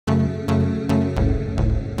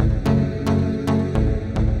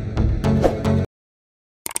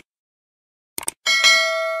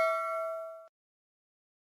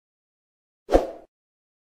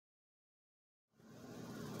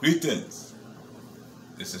Greetings,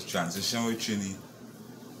 this is Transition with Trini,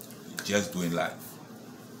 just doing life.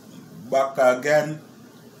 Back again,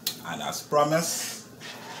 and as promised,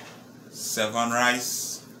 7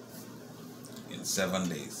 rice in 7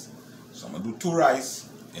 days. So I'm going to do 2 rice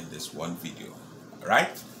in this one video, alright?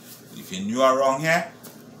 If you're new around here,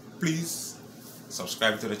 please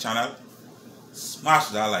subscribe to the channel, smash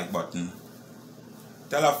that like button,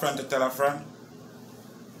 tell a friend to tell a friend,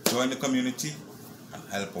 join the community, and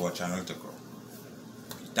help our channel to grow.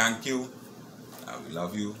 Thank you, and we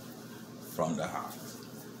love you from the heart.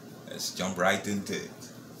 Let's jump right into it.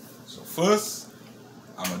 So first,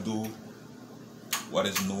 I'm going to do what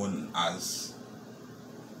is known as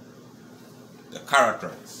the carrot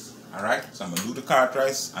rice. Alright, so I'm going to do the carrot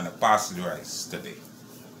rice and the parsley rice today.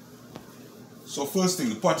 So first thing,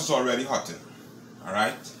 the pot is already hotting.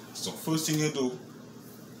 Alright, so first thing you do,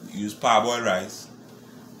 you use parboiled rice.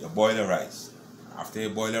 You boil the rice. After you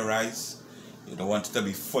boil the rice, you don't want it to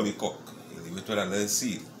be fully cooked. You leave it with a little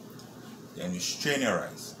seal. Then you strain your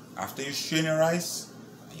rice. After you strain your rice,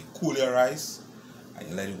 and you cool your rice, and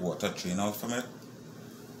you let the water drain out from it,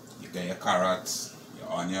 you get your carrots,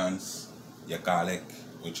 your onions, your garlic,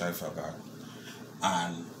 which I forgot.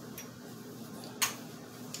 And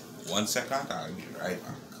 1 second, I'll be right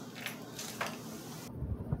back.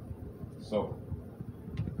 So,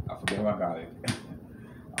 I forget my garlic.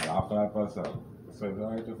 I'll laugh at myself. So it's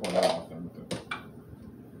alright to follow after me too.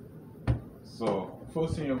 So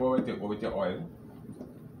first thing you go with your oil.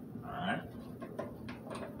 Alright.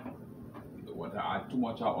 You don't want to add too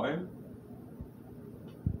much of oil.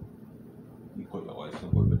 Because your oil so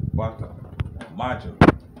good with butter or margarine.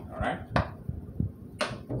 Alright.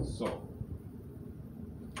 So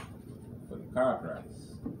for the carrot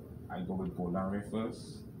rice, I go with golden ray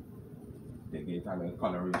first. They get a little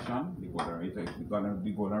coloration. The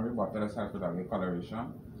golden ray butter is help with a little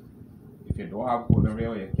coloration. If you don't have golden ray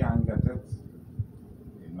or you can't get it,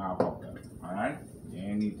 it's not a problem. Alright?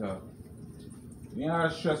 You need to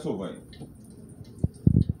stress over it.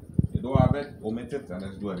 You don't have it, omit it, and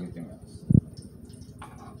let's do everything else.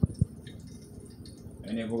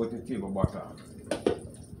 And you go with the table butter.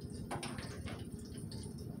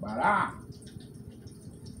 Bada!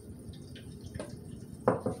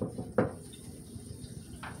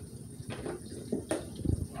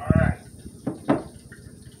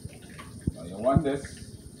 Want this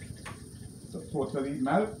to totally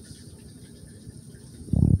melt.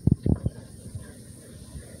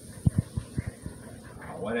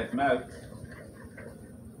 And when it melts,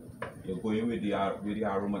 you go in with the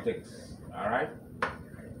aromatics. Alright?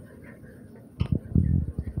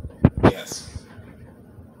 Yes.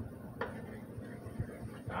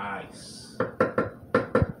 Nice.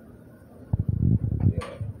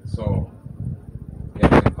 Yeah. So,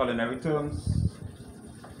 yeah, in culinary terms,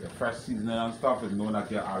 your fresh seasoning and stuff is known as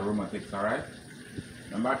your aromatics, alright?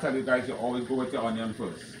 Remember I tell you guys, you always go with your onion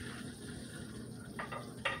first.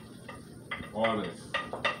 Always.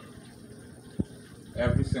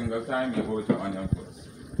 Every single time you go with your onion first.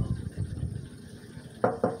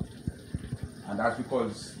 And that's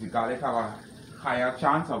because the garlic have a higher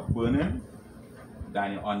chance of burning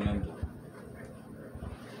than your onion do.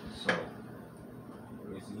 So,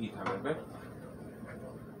 raise the heat a little bit.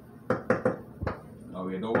 Now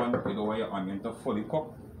you don't want your onion to fully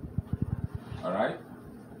cook. Alright?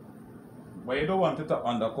 But you don't want it to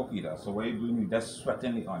undercook either. So what you do, you just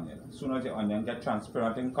sweaten the onion. As soon as the onion gets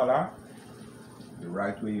transparent in color, the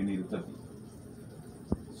right way you need it to be.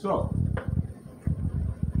 So,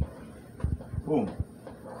 boom.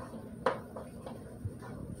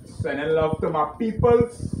 Sending love to my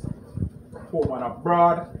peoples, home and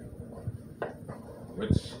abroad,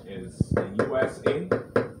 which is the USA.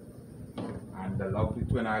 The lovely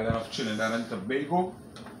twin island of Trinidad and Tobago.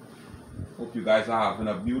 Hope you guys are having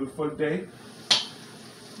a beautiful day.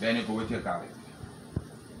 Then you go with your garlic.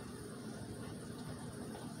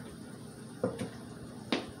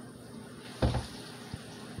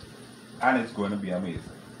 And it's going to be amazing.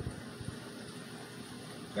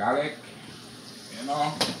 Garlic, you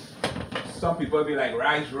know, some people be like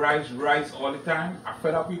rice all the time. I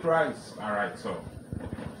fed up with rice. Alright, so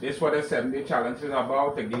this is what the 7-day challenge is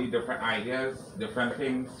about, to give you different ideas, different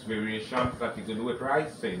things, variations that you can do with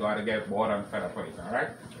rice, so you don't have to get bored and fed up with it, alright?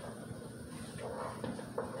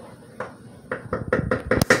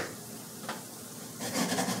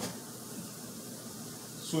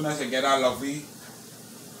 As soon as you get that lovely, you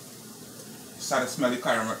start to smell the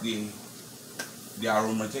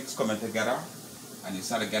aromatics coming together, and you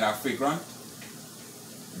start to get that fragrant,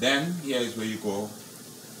 then here is where you go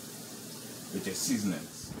with your seasonings.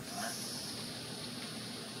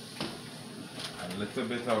 a little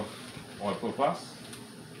bit of all-purpose.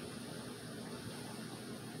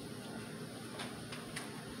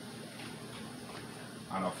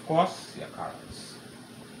 And of course, your carrots.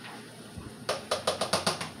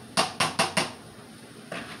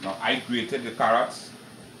 Now I grated the carrots.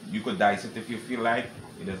 You could dice it if you feel like.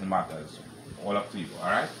 It doesn't matter. It's all up to you,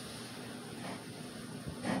 alright?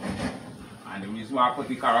 And the reason why I put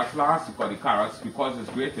the carrots last, because it's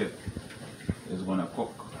grated, it's gonna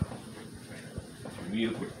cook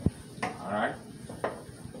real quick. Alright?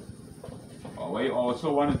 What you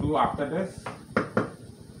also want to do after this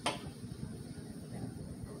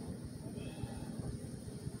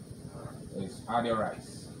is add your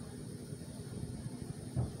rice.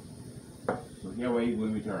 So here where you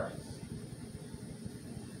going with your rice.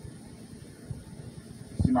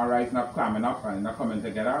 See my rice not coming up and not coming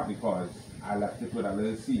together because I left it with a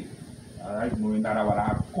little seed. Alright, knowing that I will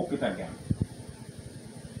have to cook it again.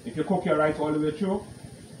 If you cook your rice all the way through,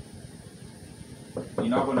 you're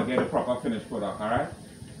not going to get a proper finished product, alright?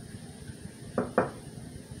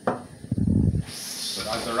 So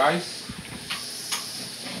that's the rice.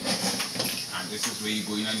 And this is where you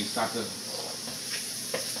go in and you start to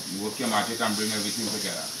work your magic and bring everything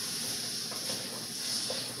together.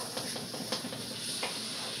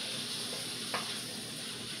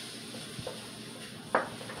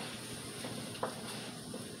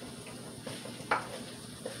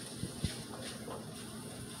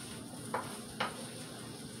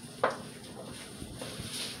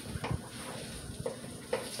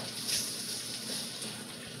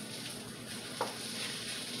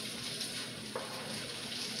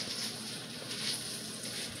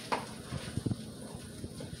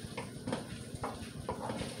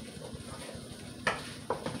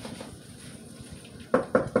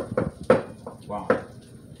 Wow.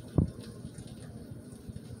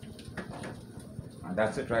 And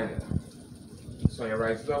that's it right there. So your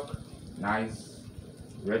rice look nice,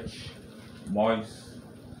 rich, moist.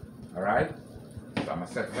 Alright? So I'm gonna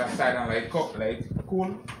set that aside and let it cook, let it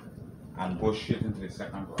cool, and go straight into the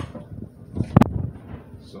second one.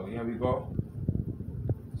 So here we go.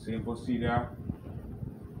 Same procedure.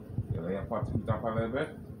 You lay your pot heat up a little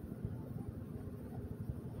bit.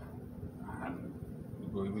 And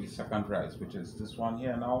going with the second rice, which is this one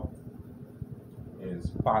here now,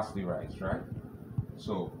 is parsley rice, right?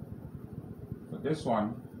 So for this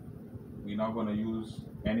one, we're not going to use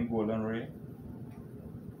any golden ray,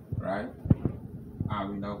 right? And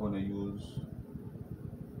we're not going to use,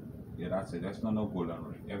 yeah, that's it, that's not no golden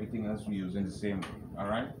ray. Everything else we're using the same way, all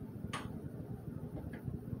right?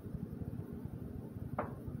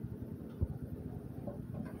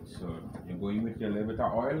 So you're going with your little bit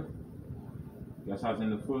of oil. Just as in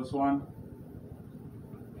the first one,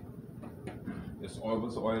 it's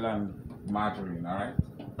always oil and margarine, alright?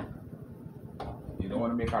 You don't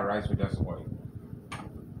want to make a rice with just oil.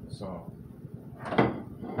 So,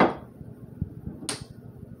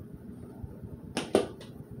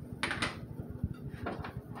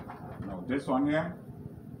 now this one here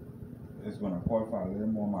is going to call for a little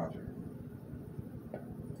more margarine.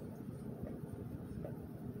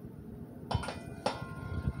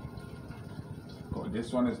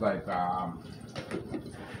 This one is like there's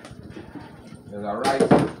a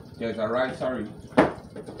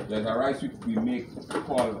rice we make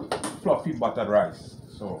called fluffy buttered rice.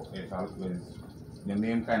 So it's the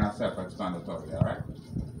name kind of self-explanatory, alright?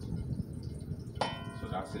 So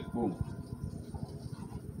that's it, boom.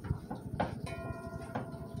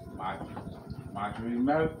 Margarine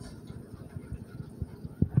melt.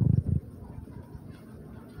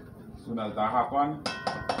 As soon as that happens,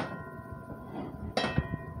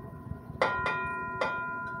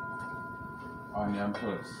 onion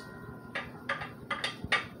first.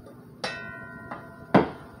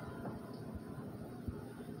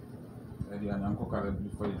 Let the onion cook a little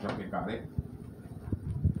before you drop the garlic.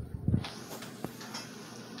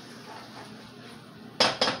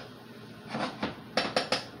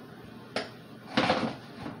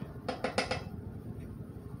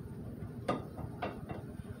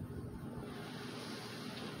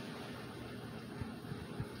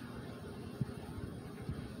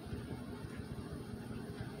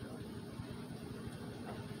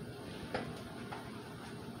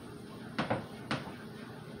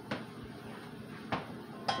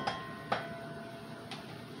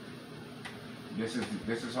 This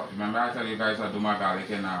is remember I tell you guys I do my garlic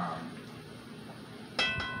in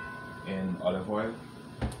olive oil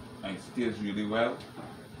and it stays really well.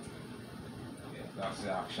 Yeah, that's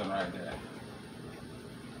the action right there.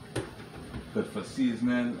 Good for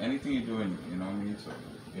seasoning, anything you're doing, you know what I mean? So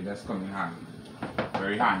it does come in handy.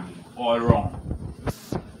 Very handy, all wrong.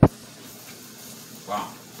 Bam.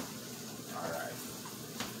 Alright.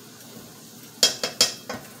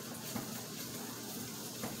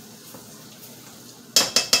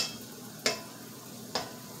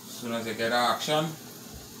 As soon as you get action,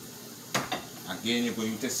 again you're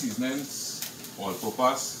going to seasonings, all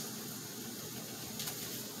purpose,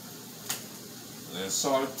 a little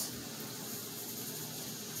salt,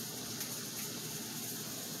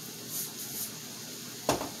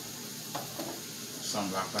 some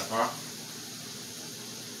black pepper,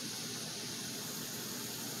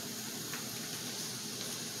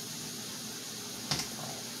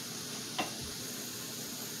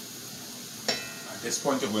 at this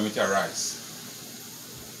point you're going with your rice.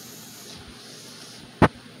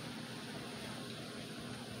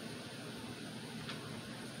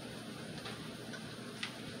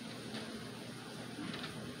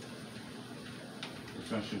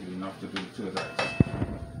 This one should be enough to do 2 rice.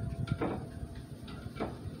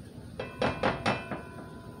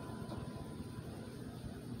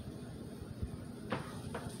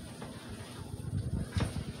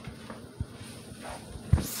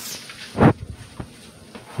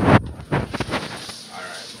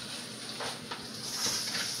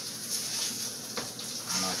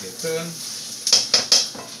 Turn,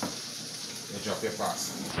 you drop your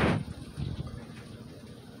parsley.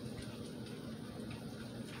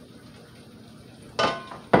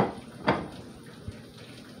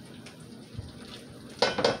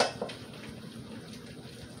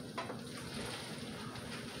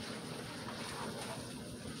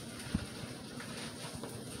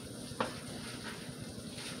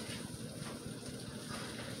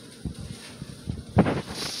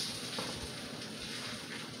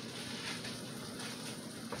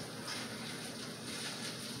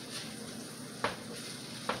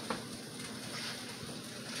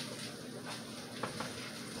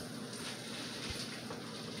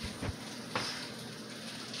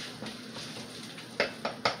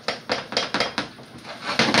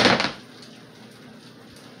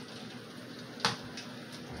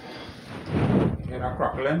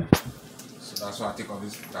 Crackling, so that's why I take off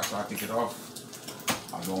this. That's why I take it off.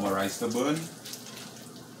 I don't want my rice to burn,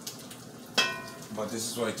 but this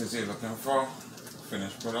is what it is you're looking for.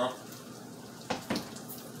 Finished product.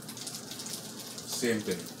 Same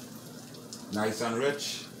thing. Nice and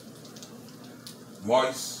rich,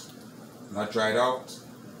 moist, not dried out,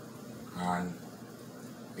 and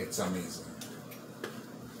it's amazing.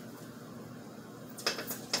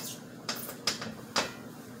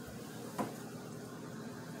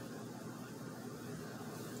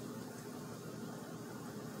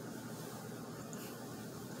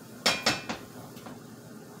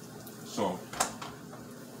 So,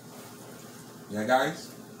 yeah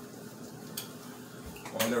guys,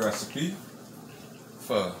 all the recipe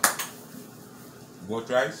for goat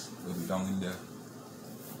rice will be down in the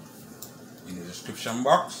description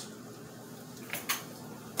box.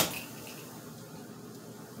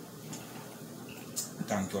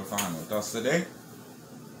 Thank you all for hanging with us today.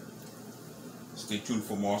 Stay tuned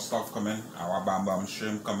for more stuff coming. Our Bam Bam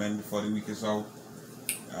shrimp coming before the week is out.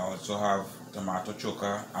 I also have tomato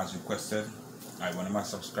choker as requested by one of my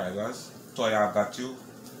subscribers. Toya got you.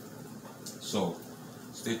 So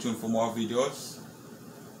stay tuned for more videos.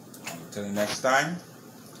 Until next time,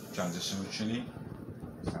 transition with Trini.